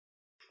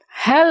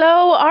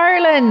Hello,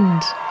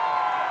 Ireland!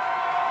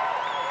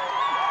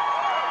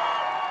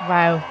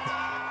 Wow.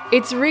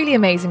 It's really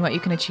amazing what you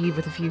can achieve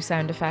with a few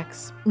sound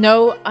effects.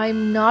 No,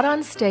 I'm not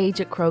on stage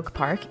at Croke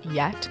Park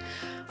yet.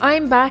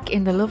 I'm back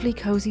in the lovely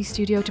cozy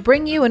studio to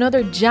bring you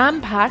another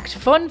jam-packed,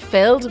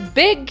 fun-filled,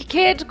 big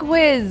kid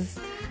quiz.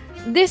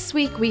 This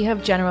week we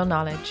have general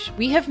knowledge.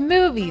 We have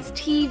movies,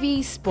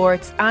 TV,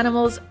 sports,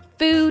 animals,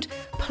 food,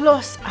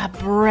 plus a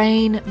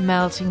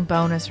brain-melting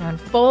bonus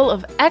round full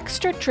of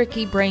extra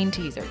tricky brain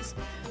teasers.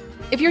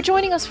 If you're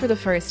joining us for the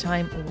first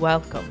time,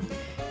 welcome.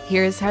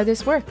 Here's how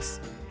this works.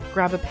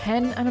 Grab a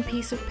pen and a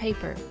piece of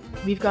paper.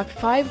 We've got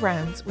 5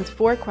 rounds with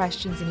 4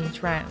 questions in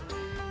each round.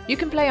 You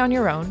can play on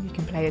your own, you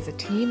can play as a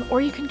team, or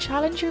you can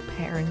challenge your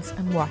parents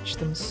and watch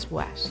them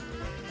sweat.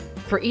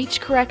 For each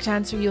correct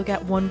answer, you'll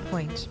get 1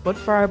 point, but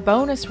for our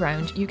bonus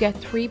round, you get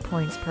 3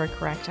 points per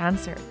correct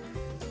answer.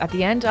 At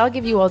the end, I'll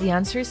give you all the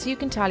answers so you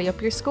can tally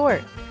up your score.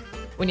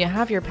 When you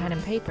have your pen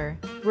and paper,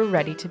 we're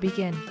ready to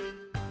begin.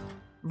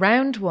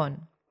 Round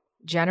 1.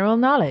 General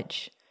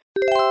knowledge.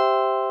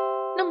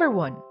 Number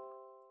 1.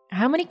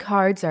 How many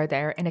cards are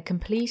there in a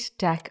complete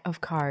deck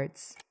of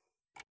cards?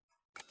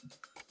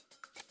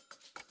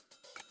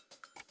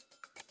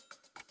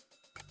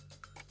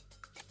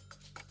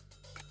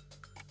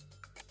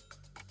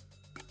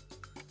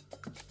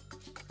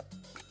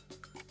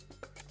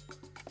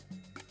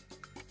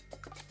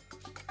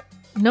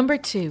 Number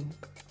 2.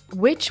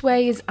 Which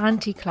way is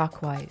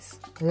anti-clockwise?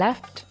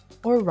 Left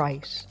or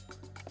right?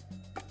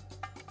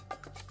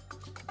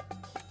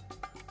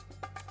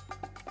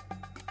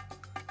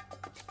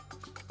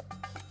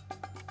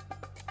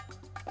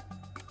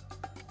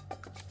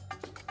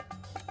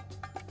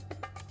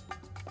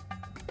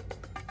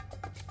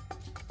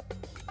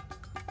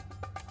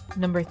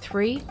 Number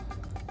 3.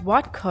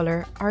 What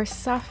colour are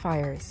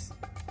sapphires?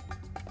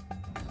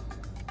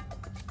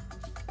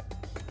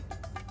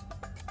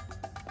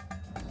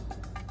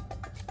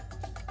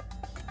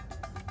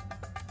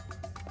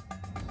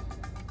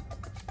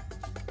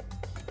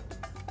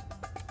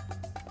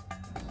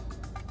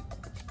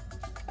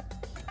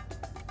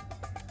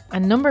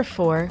 And number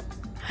 4,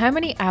 how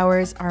many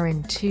hours are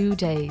in 2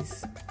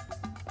 days?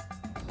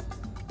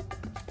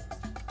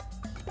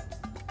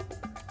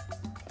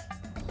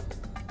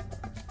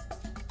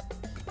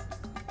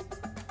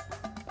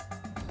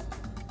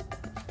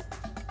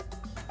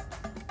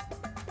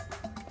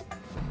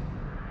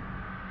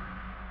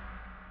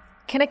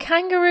 Can a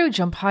kangaroo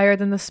jump higher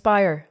than the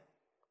spire?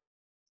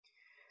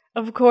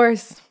 Of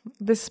course,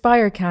 the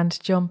spire can't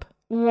jump.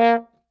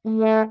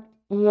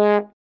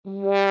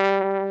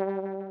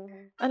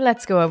 And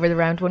let's go over the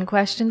round 1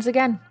 questions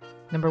again.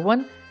 Number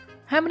 1,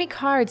 how many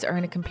cards are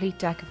in a complete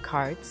deck of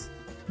cards?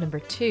 Number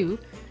 2,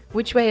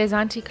 which way is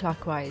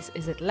anti-clockwise?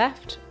 Is it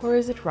left or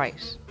is it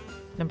right?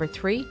 Number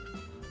 3,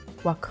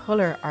 what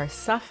colour are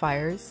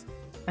sapphires?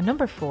 And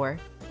number 4,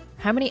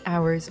 how many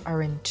hours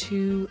are in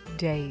 2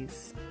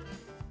 days?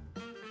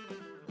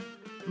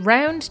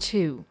 Round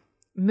 2,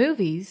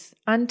 movies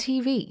and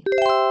TV.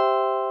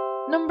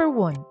 Number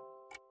 1,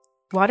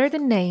 what are the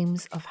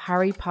names of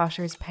Harry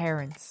Potter's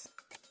parents?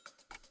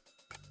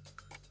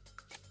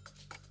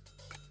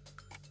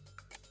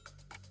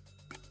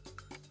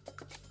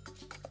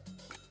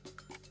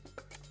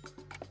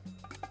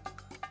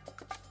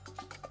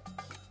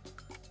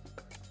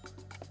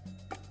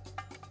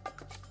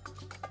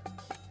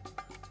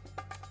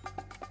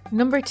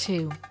 Number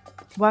 2.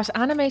 What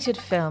animated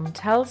film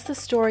tells the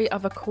story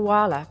of a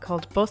koala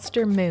called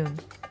Buster Moon,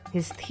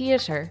 his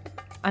theatre,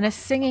 and a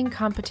singing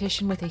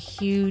competition with a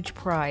huge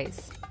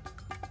prize?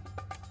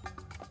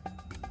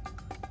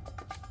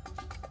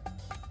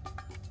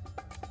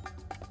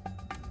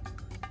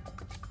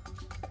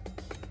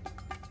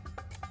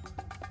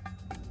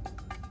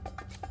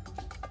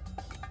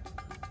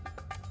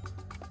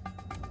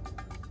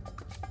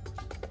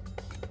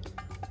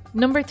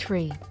 Number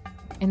 3.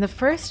 In the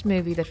first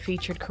movie that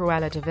featured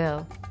Cruella de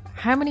Vil,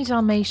 how many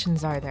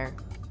Dalmatians are there?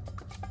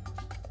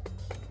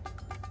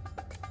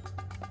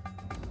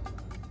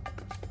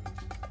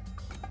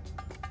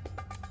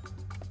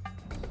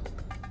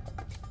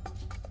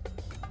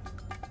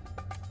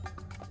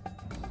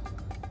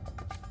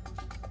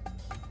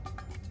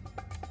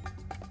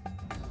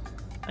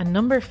 And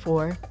number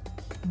 4,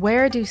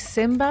 where do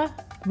Simba,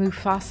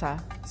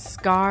 Mufasa,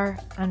 Scar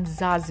and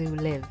Zazu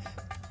live?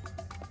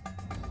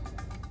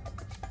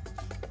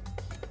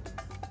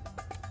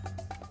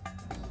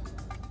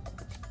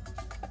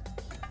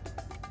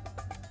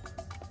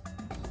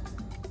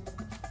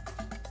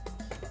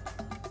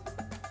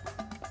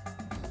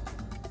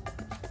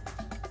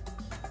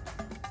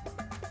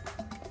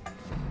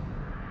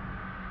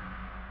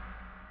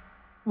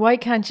 Why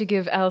can't you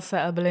give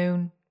Elsa a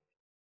balloon?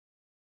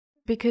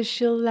 Because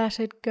she'll let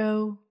it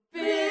go.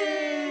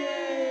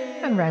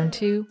 And round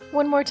 2,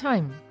 one more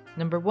time.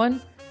 Number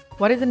 1,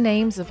 what are the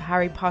names of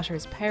Harry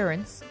Potter's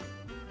parents?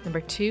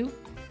 Number 2,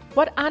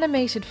 what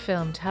animated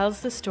film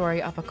tells the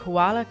story of a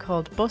koala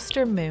called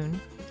Buster Moon,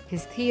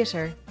 his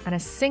theatre, and a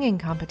singing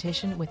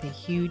competition with a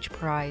huge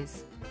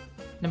prize?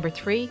 Number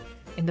 3,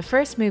 In the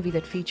first movie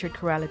that featured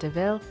Cruella de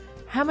Vil,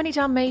 how many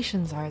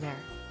Dalmatians are there?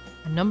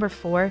 And number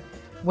 4,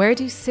 where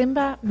do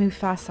Simba,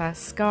 Mufasa,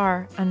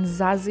 Scar and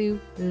Zazu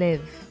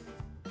live?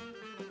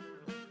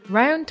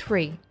 Round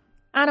 3.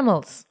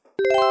 Animals.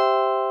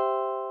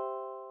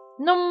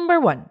 Number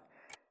 1.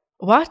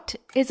 What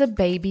is a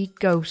baby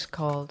goat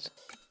called?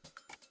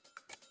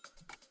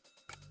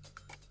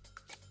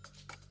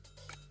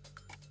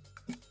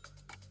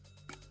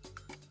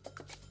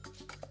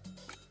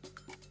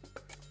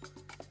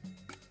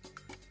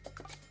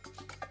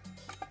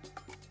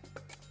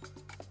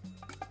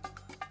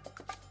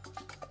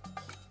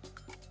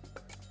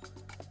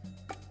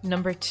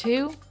 Number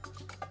 2.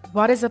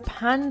 What is a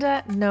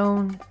panda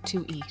known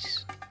to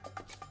eat?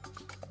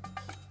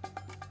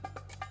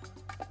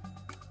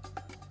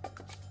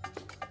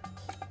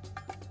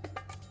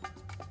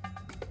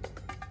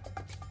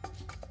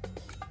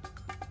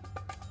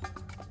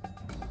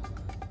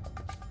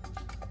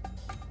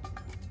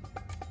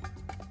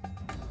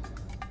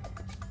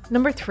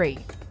 Number 3.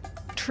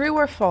 True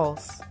or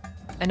false?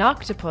 An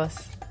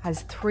octopus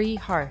has 3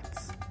 hearts.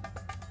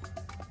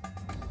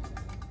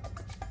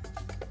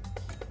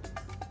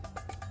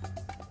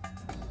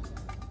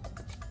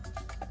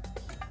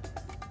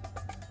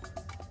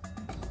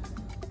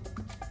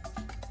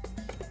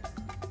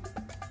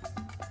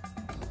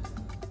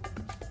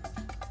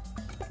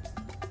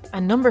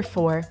 And number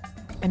 4,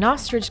 an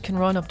ostrich can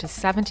run up to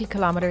 70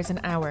 kilometers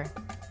an hour,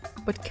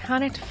 but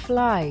can it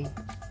fly?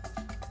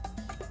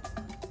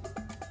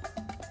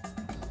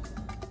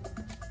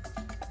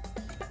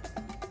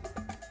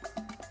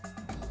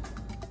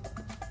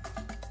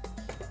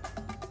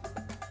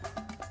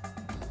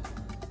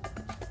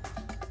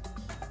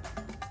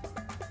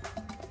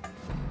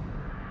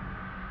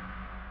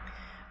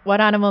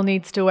 What animal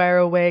needs to wear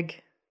a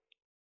wig?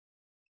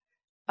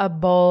 A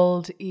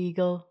bald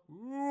eagle.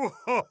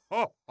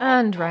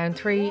 And round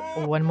 3,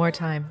 one more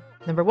time.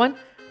 Number 1,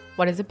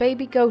 what is a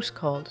baby goat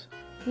called?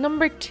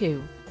 Number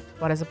 2,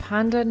 what is a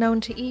panda known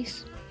to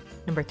eat?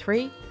 Number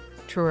 3,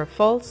 true or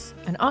false,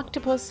 an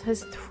octopus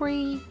has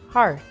 3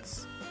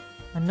 hearts.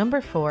 And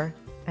number 4,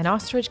 an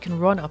ostrich can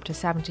run up to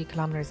 70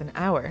 kilometers an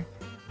hour,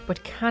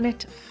 but can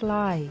it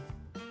fly?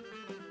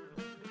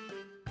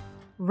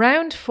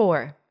 Round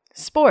 4,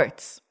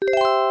 sports.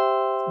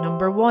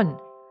 Number 1,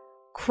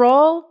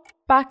 crawl,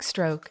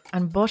 backstroke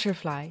and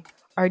butterfly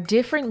are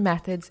different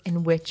methods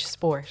in which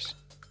sport?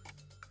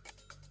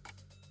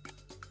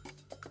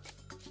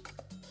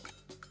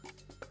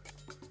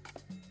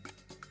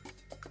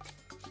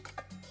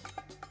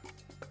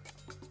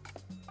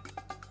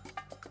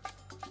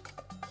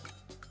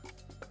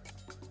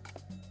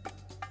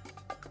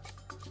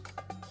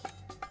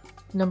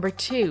 Number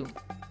 2.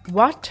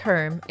 What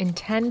term in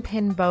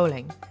 10-pin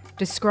bowling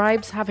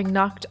describes having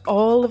knocked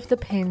all of the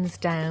pins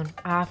down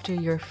after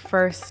your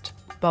first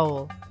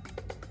bowl?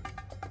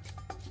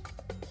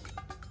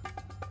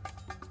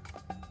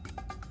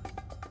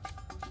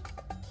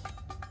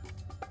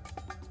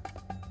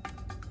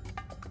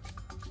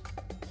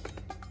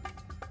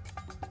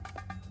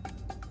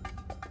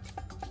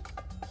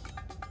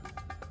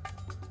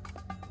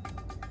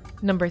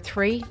 Number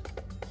 3.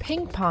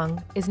 Ping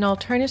pong is an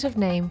alternative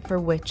name for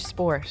which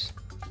sport?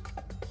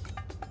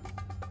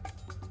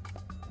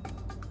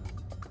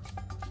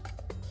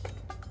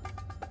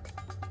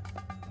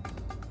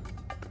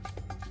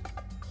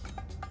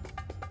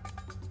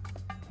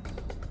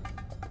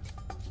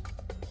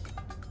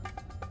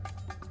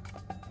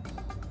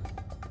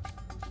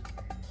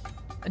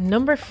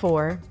 Number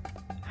 4.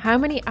 How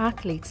many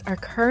athletes are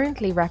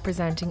currently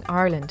representing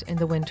Ireland in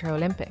the Winter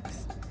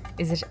Olympics?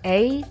 Is it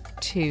A,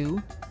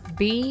 2,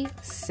 B,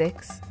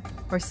 6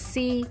 or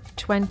C,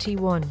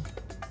 21?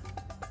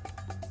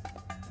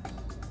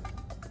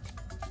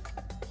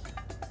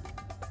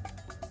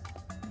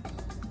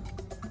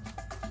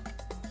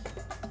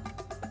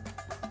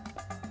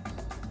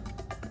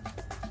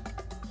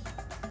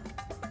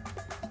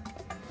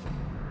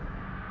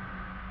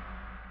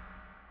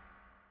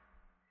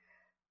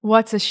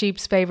 What's a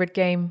sheep's favourite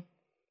game?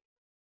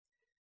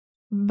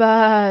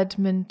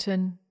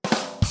 Badminton.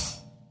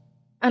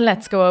 And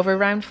let's go over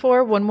round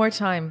 4 one more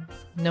time.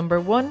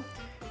 Number 1,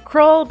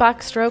 crawl,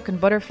 backstroke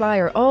and butterfly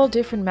are all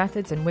different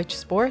methods in which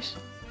sport?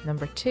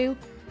 Number 2,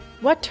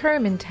 what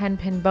term in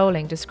 10-pin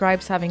bowling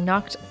describes having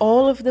knocked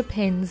all of the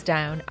pins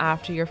down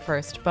after your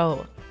first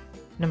bowl?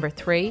 Number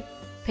 3,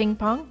 ping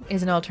pong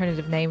is an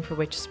alternative name for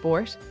which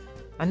sport?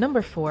 And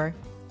number 4,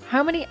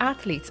 how many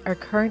athletes are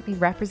currently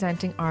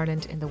representing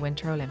Ireland in the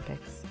Winter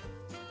Olympics?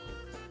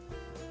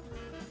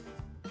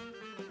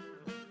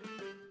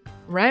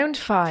 Round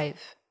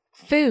 5.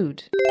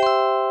 Food.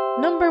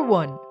 Number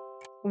 1.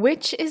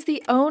 Which is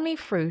the only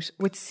fruit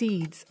with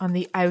seeds on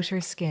the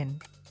outer skin?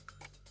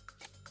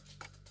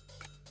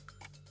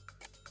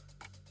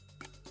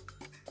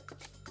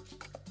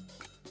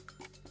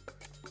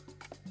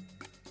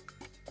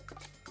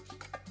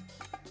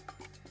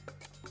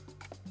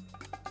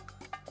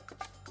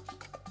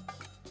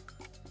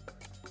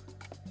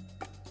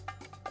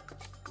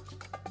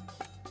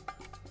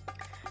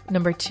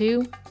 Number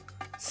 2.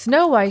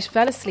 Snow White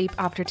fell asleep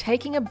after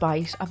taking a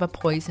bite of a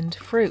poisoned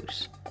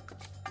fruit.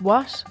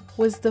 What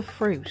was the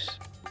fruit?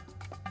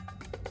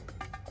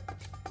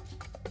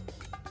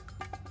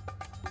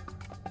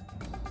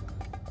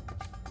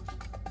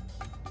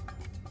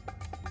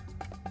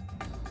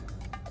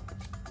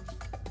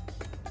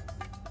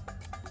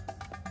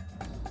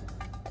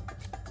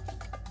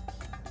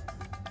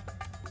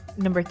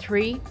 Number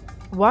 3.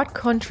 What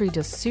country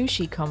does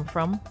sushi come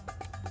from?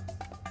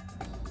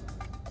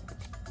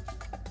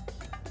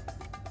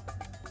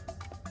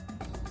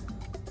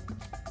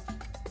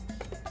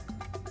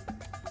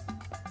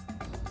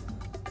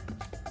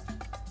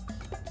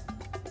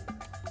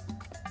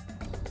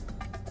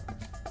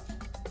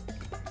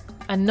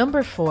 And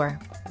number 4.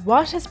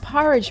 What is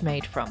porridge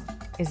made from?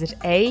 Is it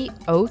A,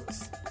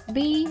 oats,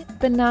 B,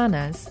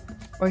 bananas,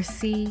 or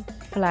C,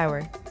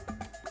 flour?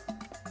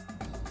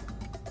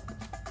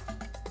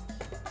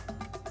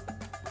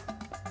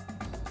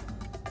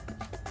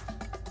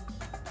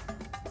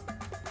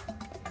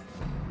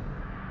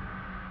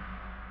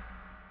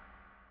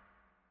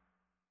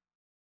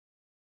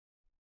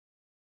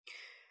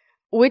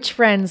 Which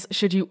friends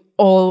should you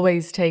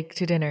always take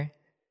to dinner?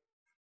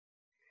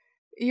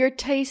 Your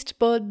taste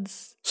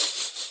buds.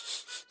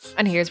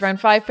 And here's round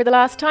 5 for the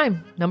last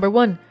time. Number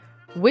 1.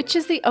 Which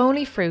is the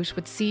only fruit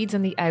with seeds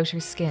on the outer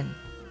skin?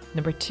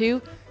 Number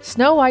 2.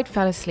 Snow White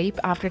fell asleep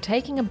after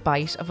taking a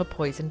bite of a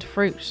poisoned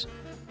fruit.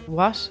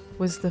 What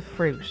was the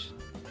fruit?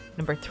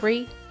 Number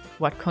 3.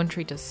 What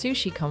country does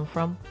sushi come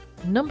from?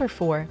 Number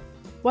 4.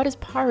 What is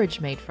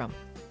porridge made from?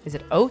 Is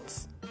it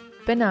oats,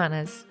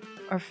 bananas,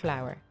 or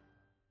flour?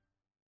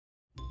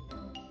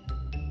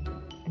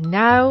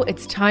 Now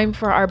it's time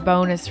for our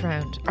bonus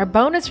round. Our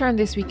bonus round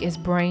this week is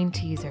brain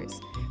teasers,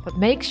 but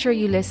make sure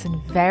you listen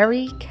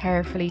very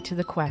carefully to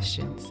the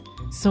questions.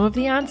 Some of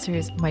the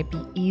answers might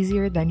be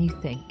easier than you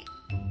think.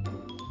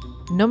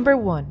 Number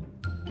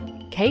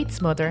 1.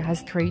 Kate's mother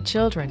has 3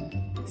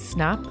 children: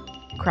 Snap,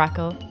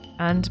 Crackle,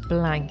 and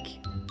Blank.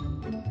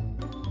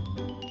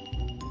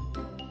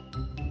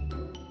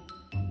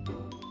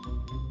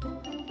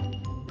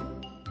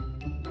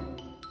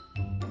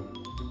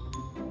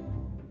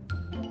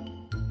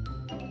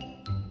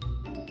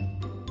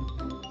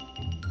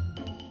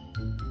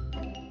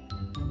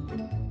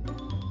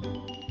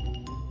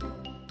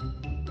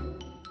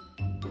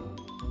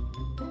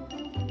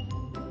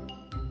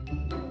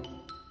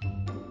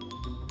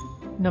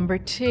 Number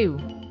 2.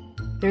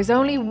 There's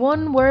only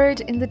one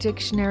word in the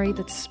dictionary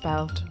that's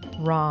spelt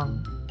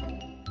wrong.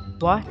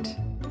 What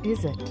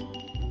is it?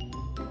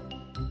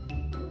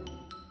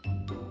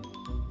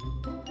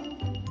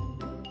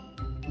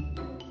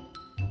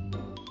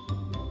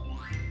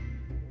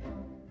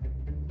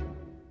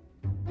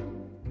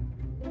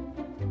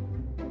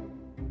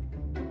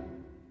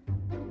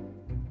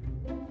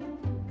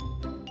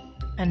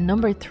 And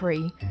number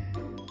 3.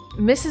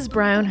 Mrs.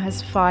 Brown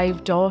has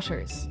 5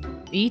 daughters.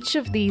 Each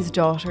of these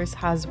daughters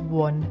has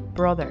 1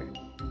 brother.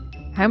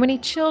 How many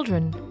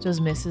children does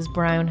Mrs.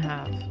 Brown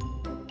have?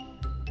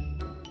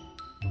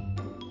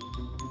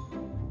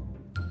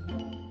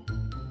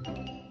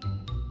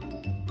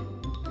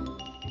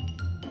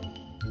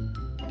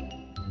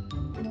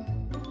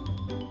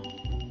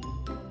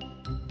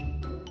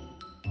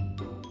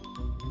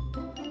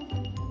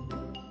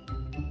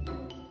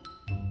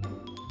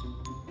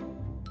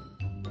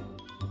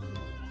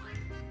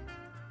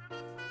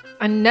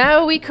 And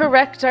now we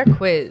correct our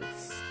quiz.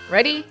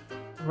 Ready?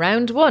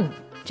 Round 1.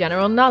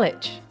 General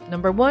knowledge.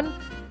 Number 1.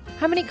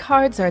 How many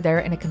cards are there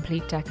in a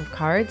complete deck of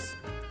cards?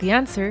 The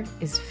answer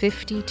is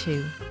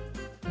 52.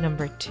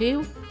 Number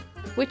 2.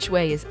 Which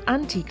way is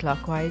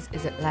anti-clockwise?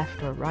 Is it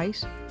left or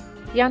right?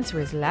 The answer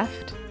is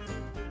left.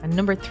 And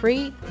number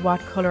 3.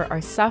 What colour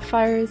are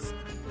sapphires?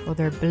 Well,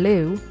 they're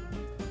blue.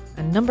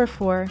 And number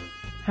 4.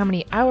 How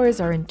many hours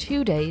are in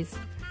 2 days?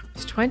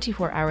 There's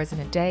 24 hours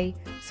in a day.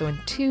 So in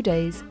 2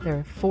 days, there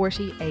are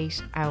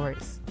 48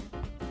 hours.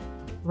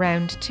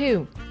 Round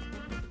 2.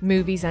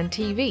 Movies and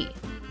TV.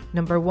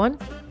 Number 1.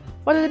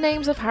 What are the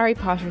names of Harry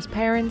Potter's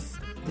parents?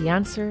 The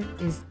answer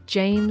is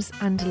James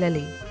and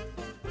Lily.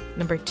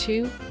 Number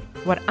 2.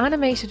 What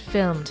animated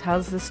film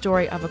tells the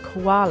story of a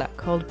koala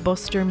called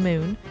Buster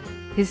Moon,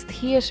 his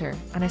theatre,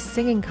 and a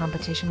singing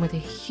competition with a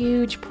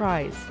huge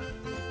prize?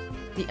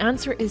 The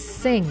answer is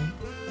Sing.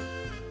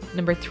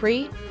 Number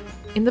 3.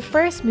 In the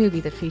first movie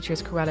that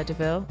features Cruella de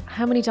Vil,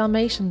 how many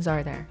Dalmatians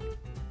are there?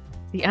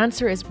 The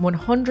answer is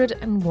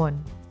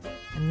 101.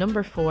 And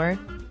number 4,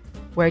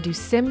 where do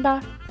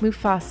Simba,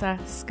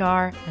 Mufasa,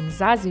 Scar and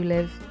Zazu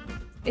live?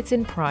 It's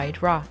in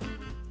Pride Rock.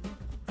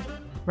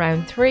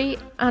 Round 3,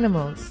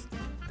 animals.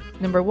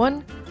 Number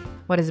 1,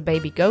 what is a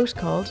baby goat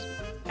called?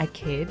 A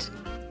kid.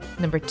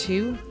 Number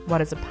 2,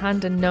 what is a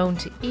panda known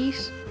to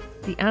eat?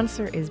 The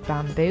answer is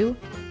bamboo.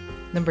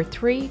 Number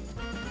 3,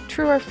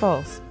 true or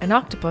false, an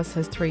octopus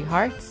has 3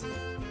 hearts?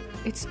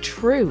 It's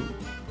true.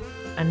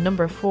 And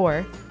number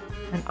 4,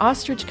 an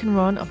ostrich can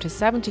run up to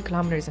 70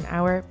 kilometers an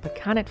hour, but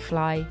can it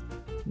fly?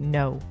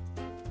 No.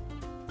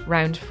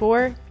 Round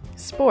 4,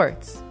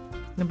 sports.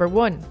 Number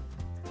 1,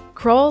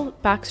 Crawl,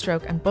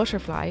 backstroke and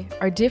butterfly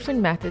are different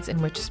methods in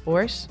which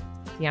sport?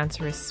 The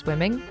answer is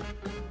swimming.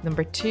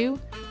 Number 2,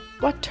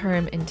 what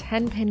term in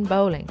 10-pin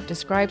bowling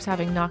describes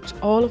having knocked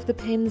all of the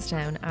pins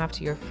down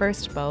after your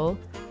first bowl?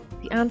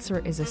 The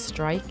answer is a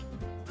strike.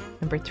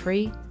 Number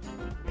 3,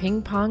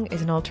 ping pong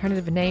is an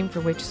alternative name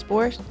for which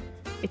sport?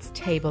 It's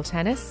table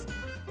tennis.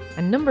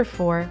 And number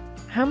 4,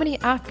 how many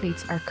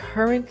athletes are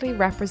currently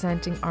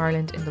representing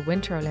Ireland in the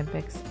Winter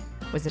Olympics?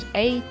 Was it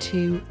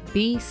A2,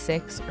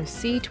 B6 or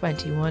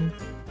C21?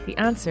 The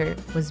answer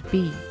was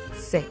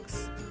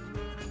B6.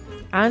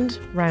 And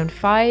round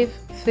 5,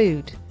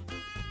 food.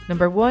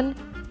 Number 1,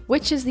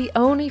 which is the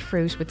only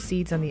fruit with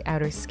seeds on the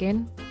outer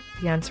skin?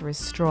 The answer is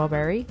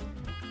strawberry.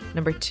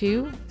 Number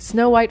 2,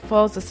 Snow White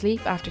falls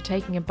asleep after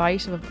taking a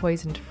bite of a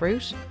poisoned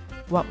fruit.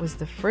 What was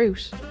the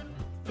fruit?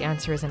 The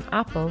answer is an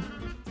apple.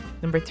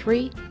 Number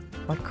 3,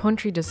 what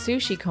country does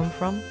sushi come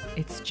from?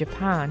 It's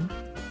Japan.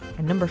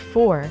 And number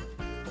 4,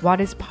 what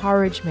is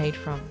porridge made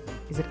from?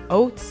 Is it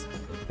oats,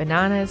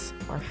 bananas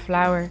or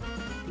flour?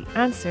 The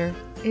answer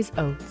is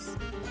oats.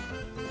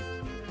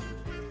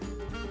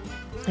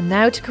 And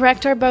now to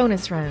correct our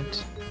bonus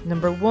round.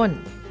 Number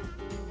 1,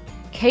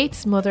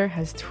 Kate's mother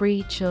has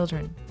 3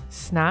 children.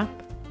 Snap,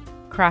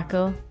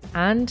 Crackle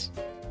and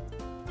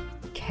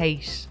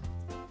Kate.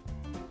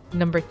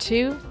 Number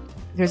 2,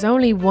 there's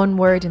only one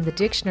word in the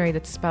dictionary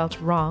that's spelt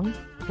wrong.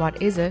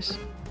 What is it?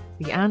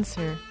 The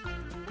answer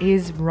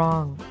is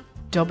wrong.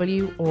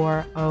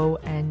 W-R-O-N-G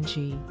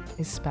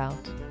is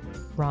spelt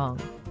wrong.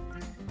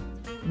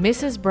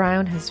 Mrs.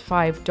 Brown has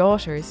 5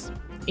 daughters.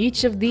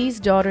 Each of these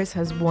daughters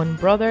has 1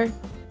 brother.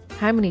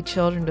 How many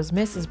children does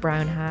Mrs.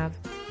 Brown have?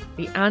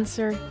 The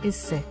answer is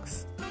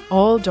 6.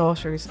 All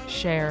daughters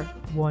share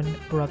 1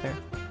 brother.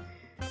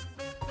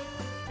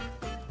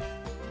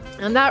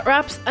 And that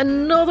wraps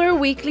another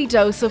weekly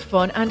dose of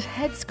fun and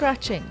head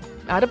scratching.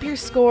 Add up your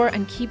score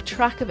and keep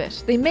track of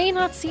it. They may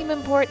not seem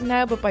important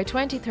now, but by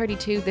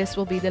 2032 this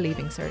will be the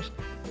Leaving Cert.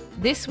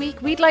 This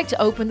week we'd like to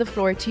open the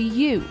floor to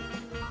you.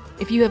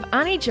 If you have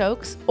any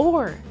jokes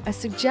or a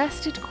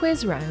suggested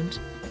quiz round,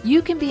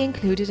 you can be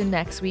included in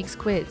next week's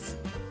quiz.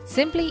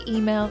 Simply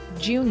email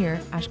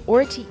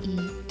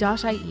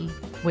junior@rte.ie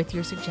with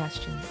your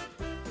suggestions.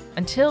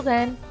 Until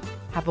then,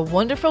 have a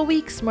wonderful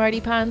week,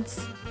 Smarty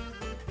Pants.